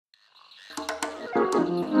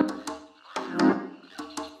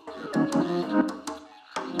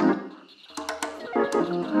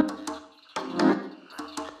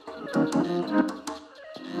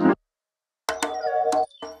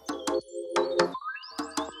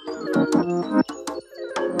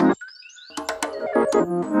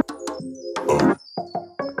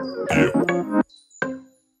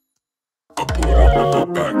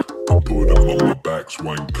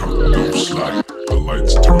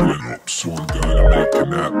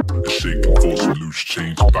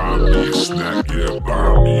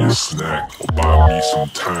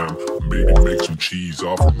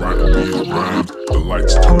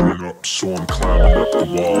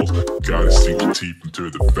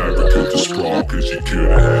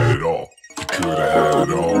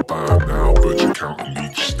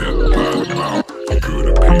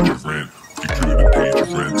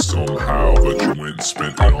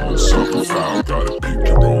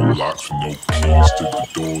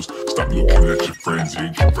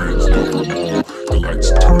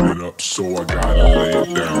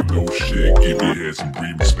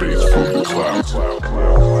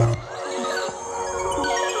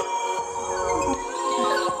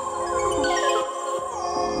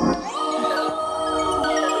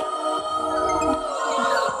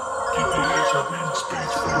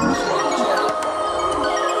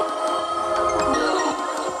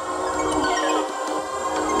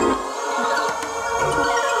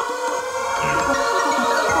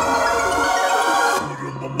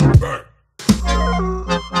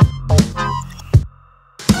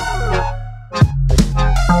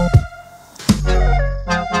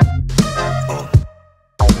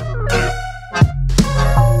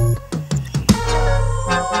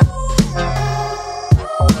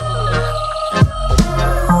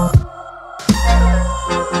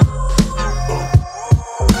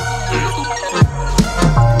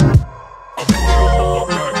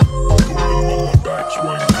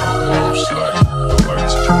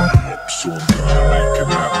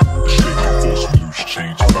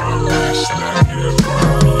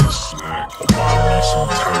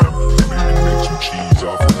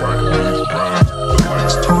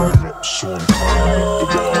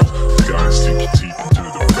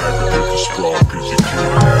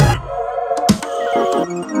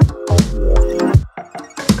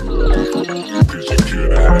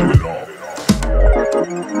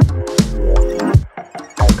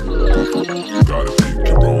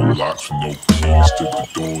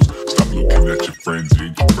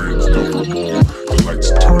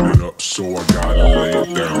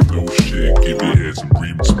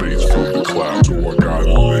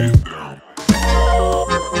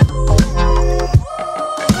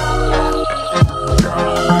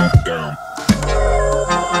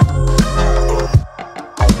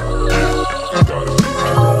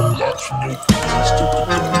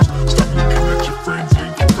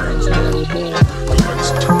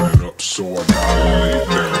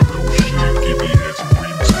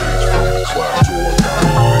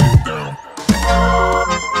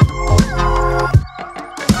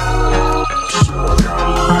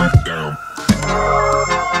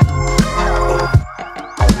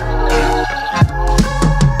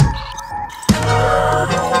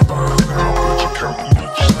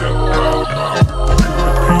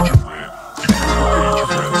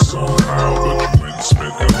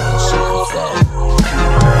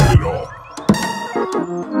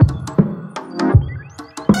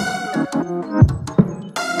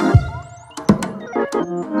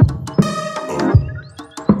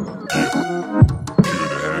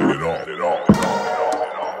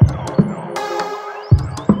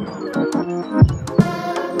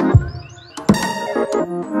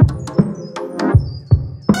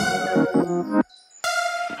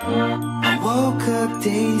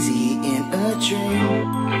Dazy in a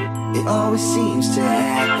dream. It always seems to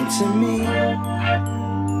happen to me.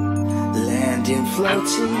 Landing,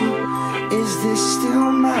 floating, is this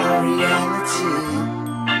still my reality?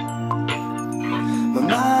 My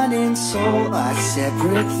mind and soul are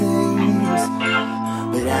separate things,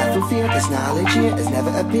 but I feel fear, this knowledge here has never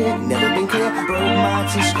appeared, never been clear. I broke my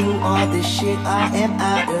to screw all this shit, I am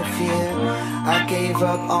out of here. I gave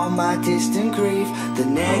up all my distant grief, the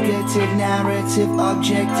negative narrative,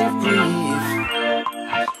 objective brief.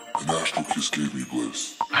 An astral kiss gave me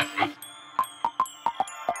bliss.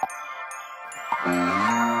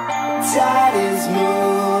 Tide is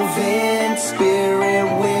moving, spirit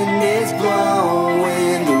wind is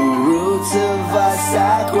blowing, the roots of us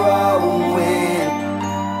are growing,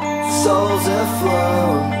 souls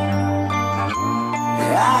afloat.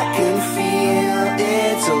 I can feel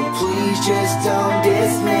it, so please just don't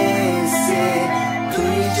dismiss it.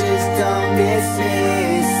 Please just don't dismiss it.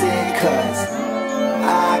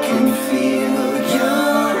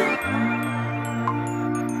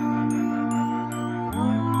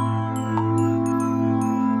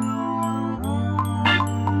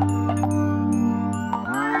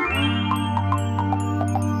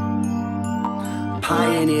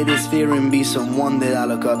 pioneer this fear and be someone that I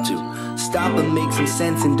look up to. Stop and make some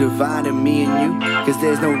sense in dividing me and you, cause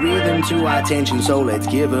there's no rhythm to our tension. So let's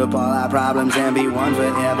give up all our problems and be one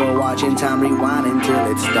forever, watching time rewind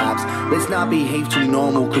until it stops. Let's not behave too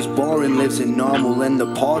normal, cause boring lives in normal, and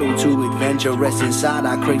the portal to adventure rests inside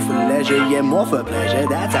our crave for leisure. Yeah, more for pleasure,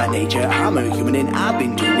 that's our nature. I'm a human and I've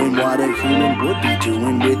been doing what a human would be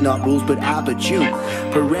doing, with not rules but opportune.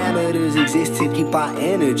 Parameters exist to keep our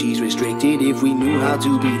energies restricted. If we knew how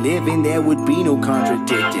to be living, there would be no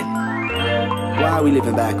contradicting. Why are we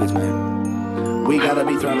living backwards, man? We gotta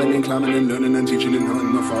be thriving and climbing and learning and teaching and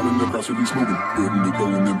hunting and farming the cross we be smoking. Burden to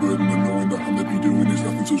growing and burden and knowing the harm that we doing is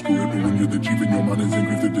nothing so screwy. But when you're the chief and your mind is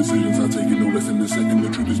angry, the decisions are taking no less than a second. The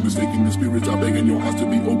truth is mistaken, the spirits are begging your hearts to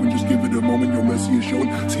be open. Just give it a moment, your mercy is showing.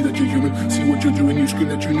 See that you're human, see what you're doing, you scream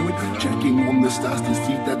that you knew it. Checking on the stars to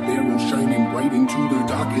see that they're all shining bright into the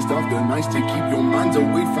darkest of the nights, to keep your minds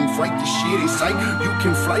away from fright. The sheer sight, you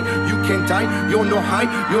can fly, you can die. You're no high,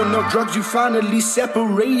 you're no drugs, you finally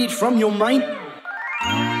separated from your mind.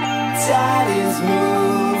 Tide is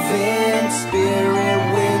moving, spirit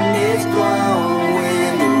wind is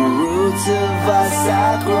blowing, the roots of us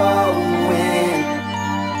are growing,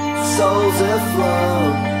 souls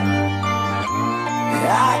afloat.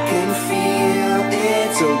 I can feel it,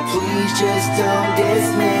 so please just don't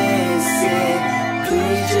dismiss it.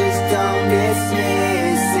 Please just don't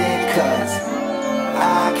dismiss it, cause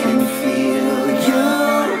I can feel you.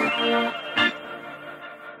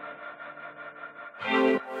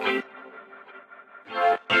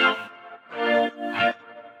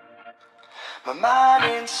 My mind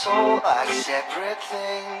and soul are separate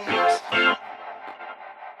things.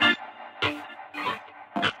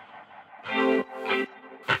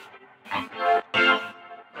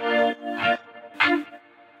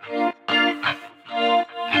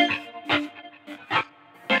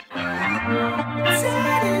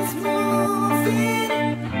 Tide is moving,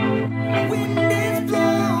 wind is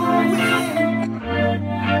blowing,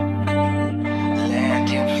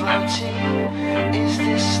 landing floating. Is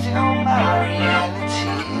this still my reality?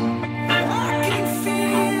 I can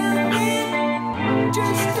feel it.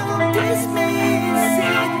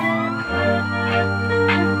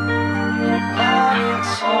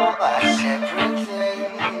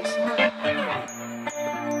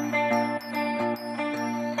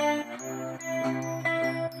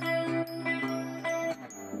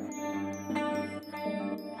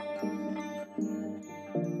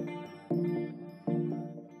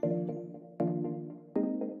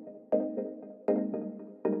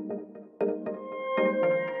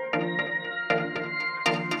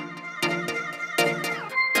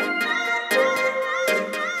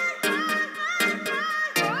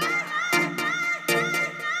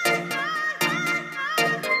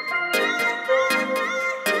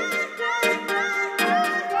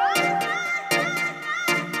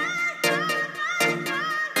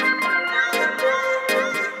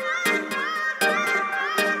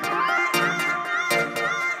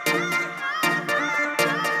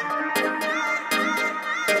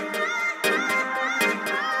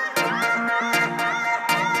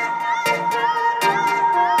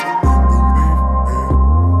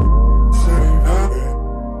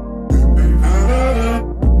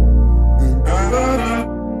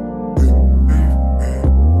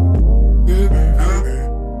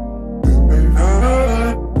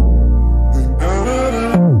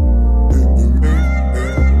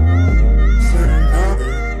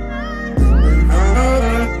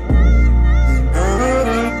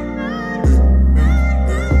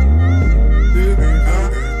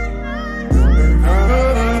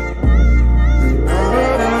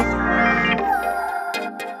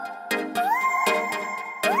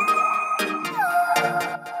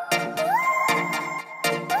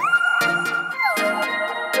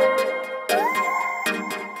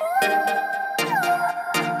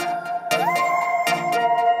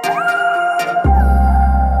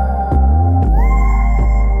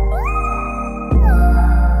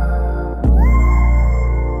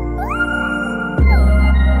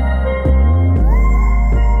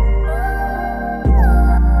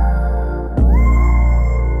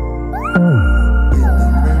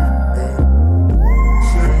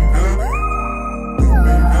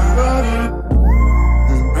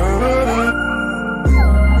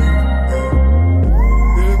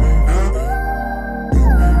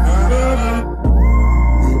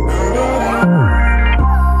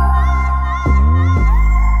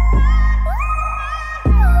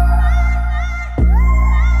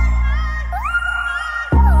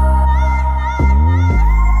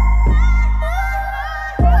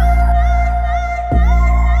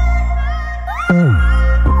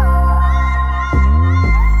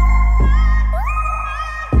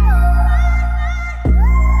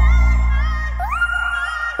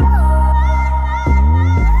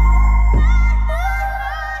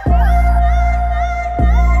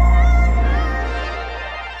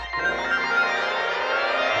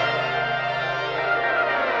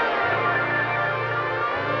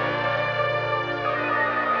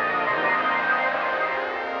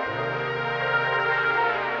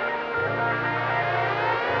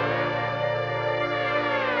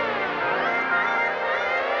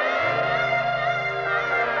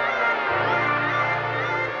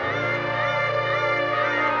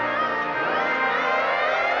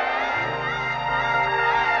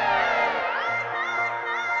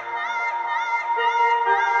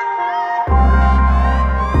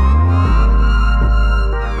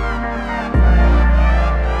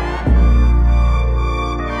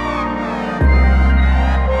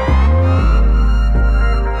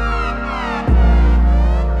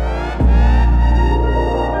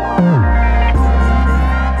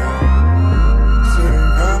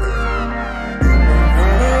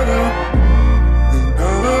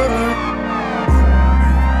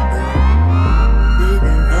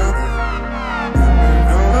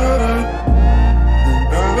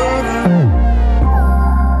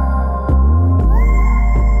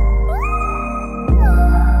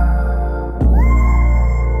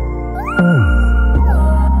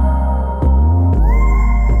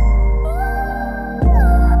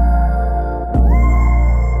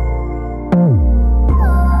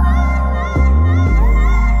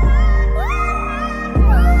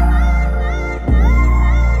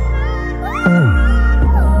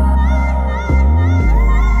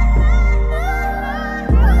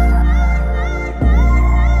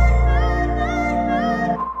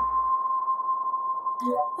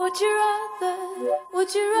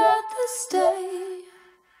 Would you rather stay?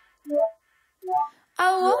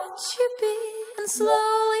 I watch you be and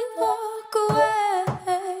slowly walk away.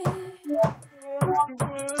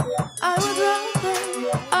 I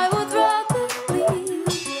would rather leave.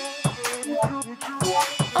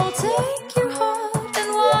 I'll take your heart and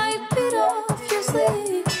wipe it off your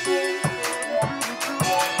sleeve.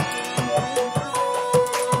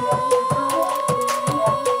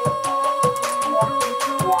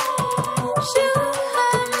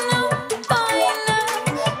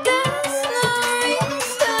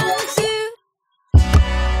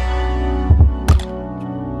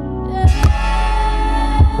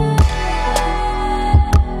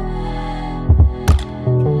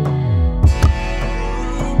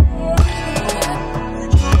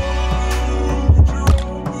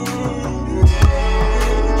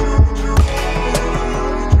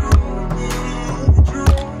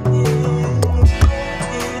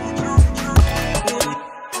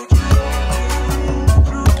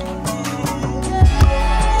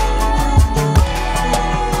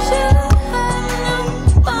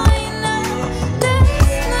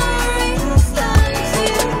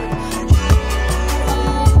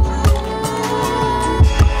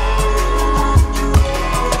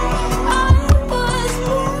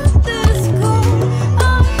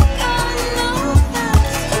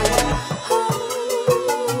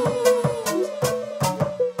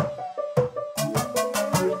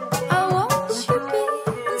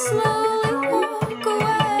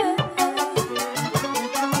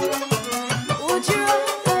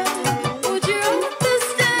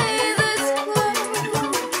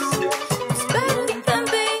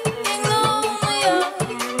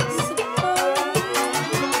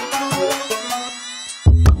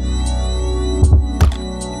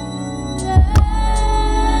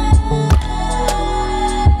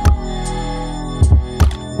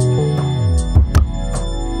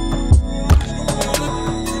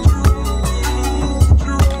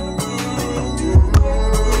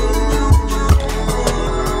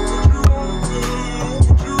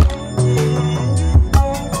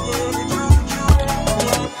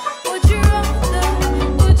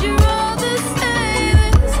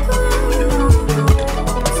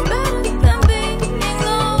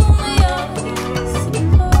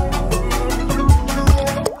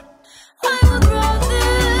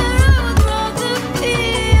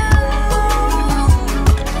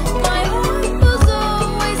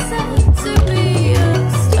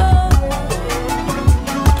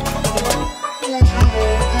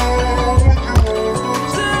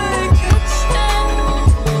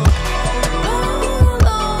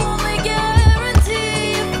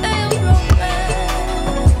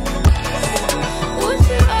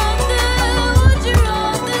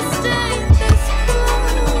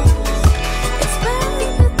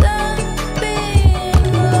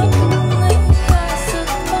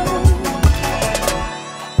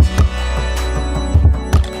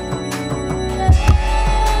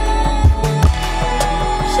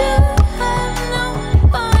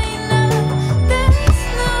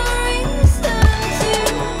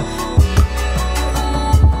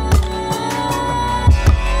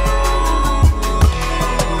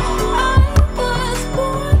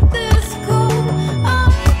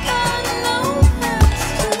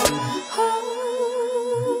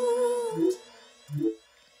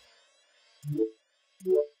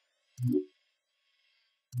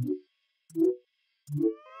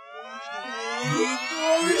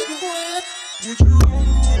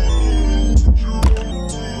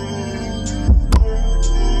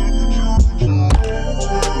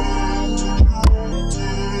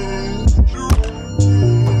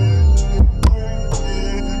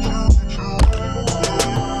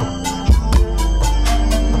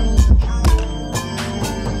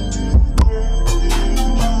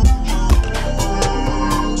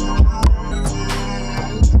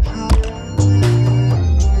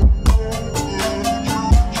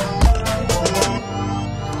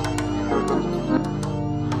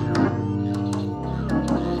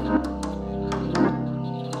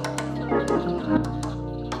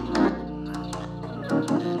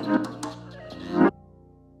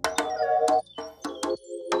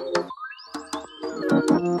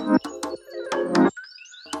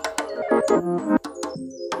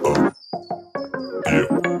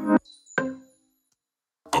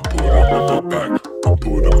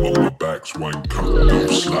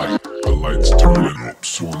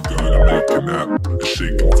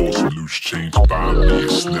 shaking for some loose change. Buy me a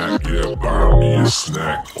snack, yeah, buy me a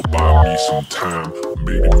snack. Or buy me some time,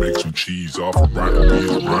 maybe make some cheese off of writing me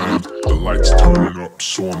a rhyme. The lights turning up,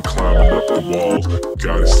 so I'm climbing up the walls.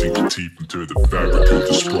 Gotta sink your teeth into the fabric of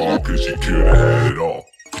the sprawl, cause you could've had it all.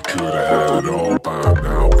 You could've had it all by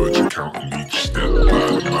now, but you're counting each step by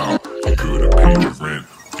the mile. You could've paid your rent,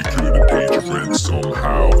 you could've paid your rent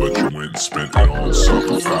somehow, but you went and spent it on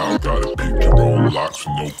something foul. Gotta pick your own locks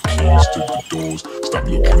with no keys to the doors. Stop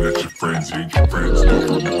looking at your friends, ain't your friends no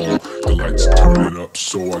more. The lights turning up,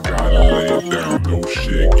 so I gotta lay it down. No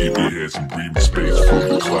shit, give your head some breathing space from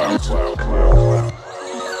the clouds.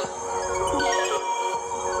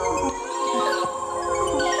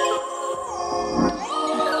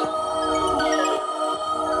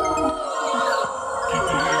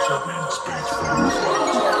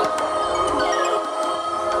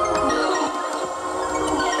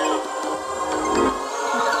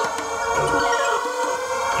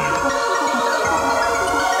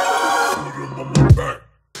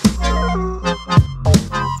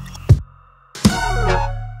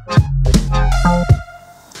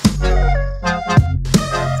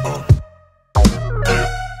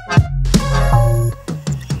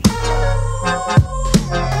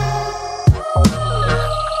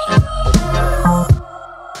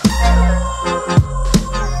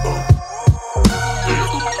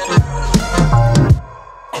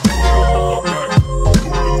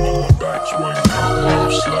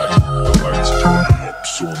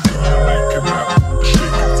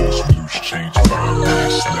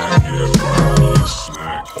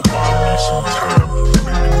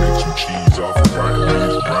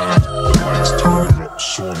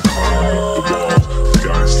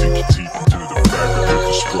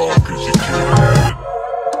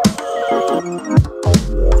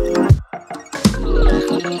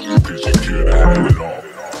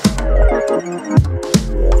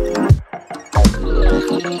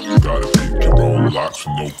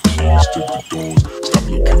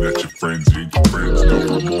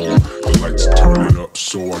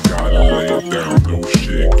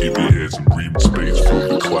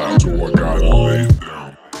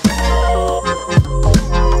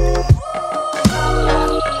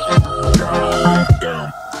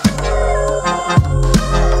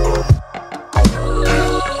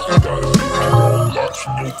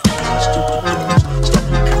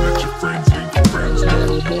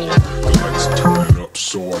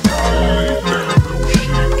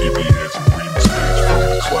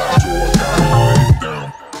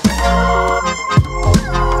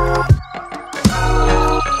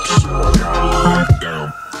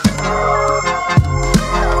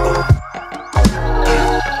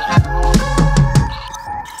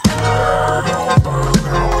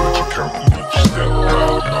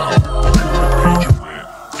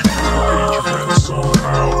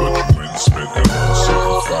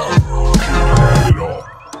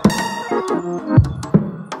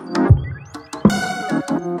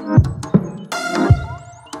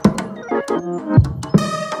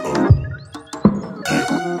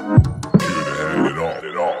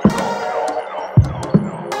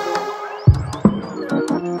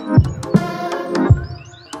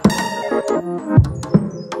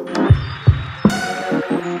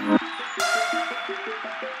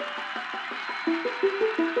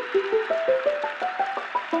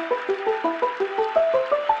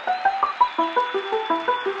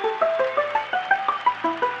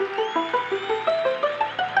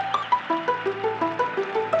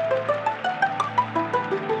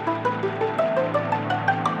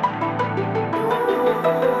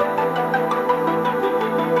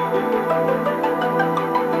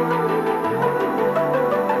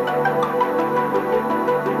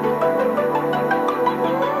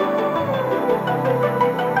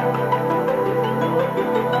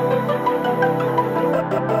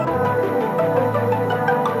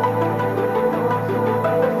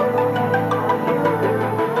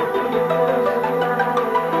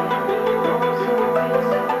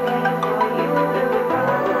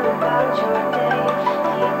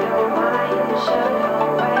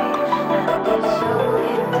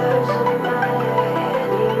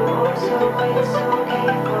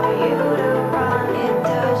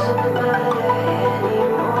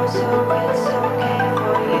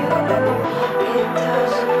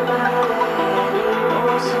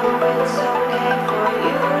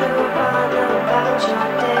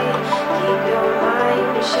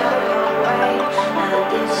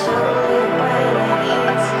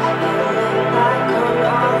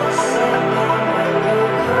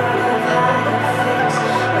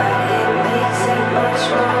 Much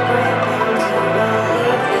more gripping to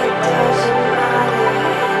believe it doesn't matter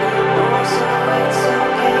anymore, so it's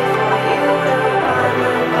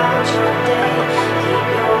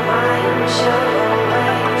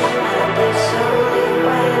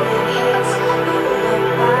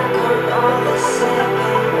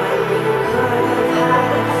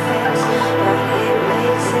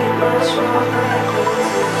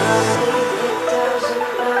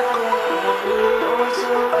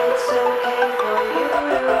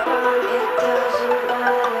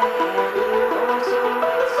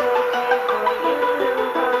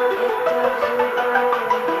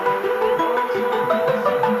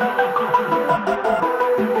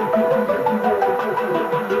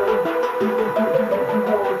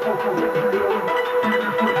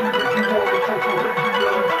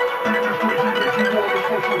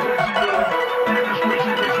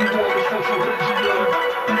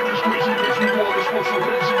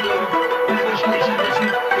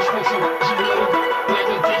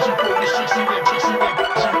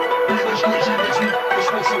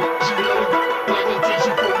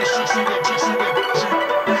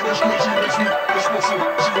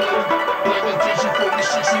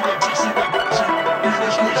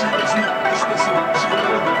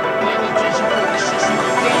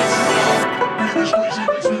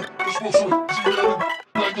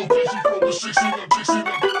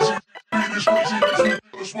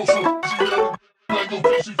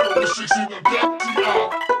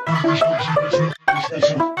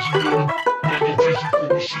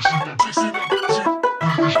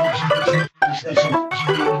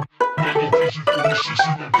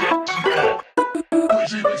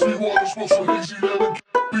makes me wanna smoke some hazy lemon.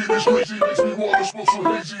 Beat is crazy, makes me wanna smoke some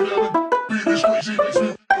hazy lemon. Beat is crazy, makes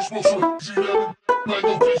me wanna smoke some hazy lemon.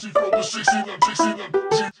 Mango Dazy from the 69, 69.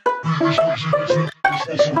 Beat is crazy, makes me wanna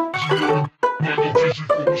smoke some hazy lemon. Mango Dazy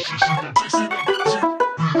from the 69, 69. Beat is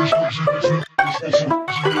crazy, makes me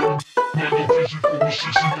wanna smoke some hazy lemon. Mango Dazy from the 69,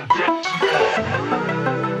 69. Mango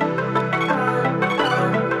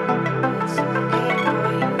Dazy from the 69,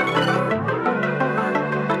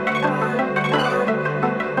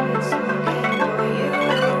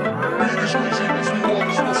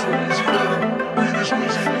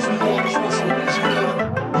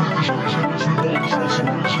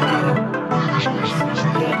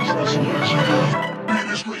 69.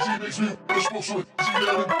 Beat is crazy, makes me wanna smoke some hazy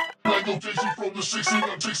lemon. Mango Dazy from the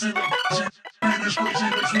 69, 69. Beat is crazy,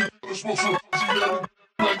 makes me wanna smoke some hazy lemon. Mango Dazy from the 69, 69. Beat is crazy, makes me wanna smoke some hazy lemon.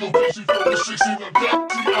 Mango Dazy from the 69,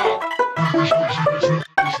 69.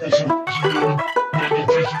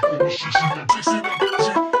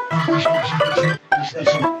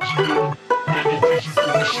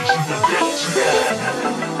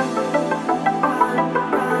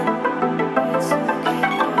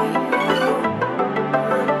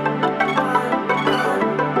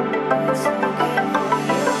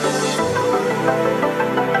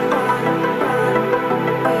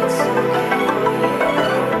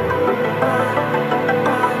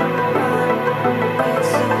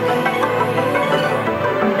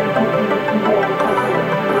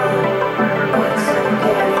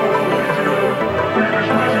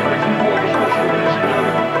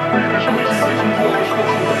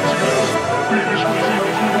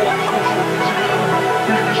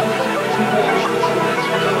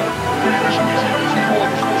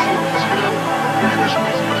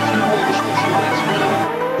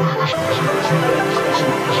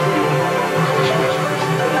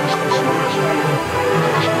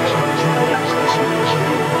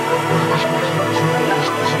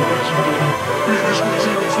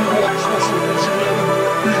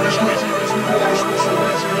 Beat is crazy, makes me wanna smoke some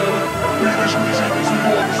hazy lemon. Beat is crazy, makes me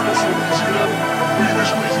wanna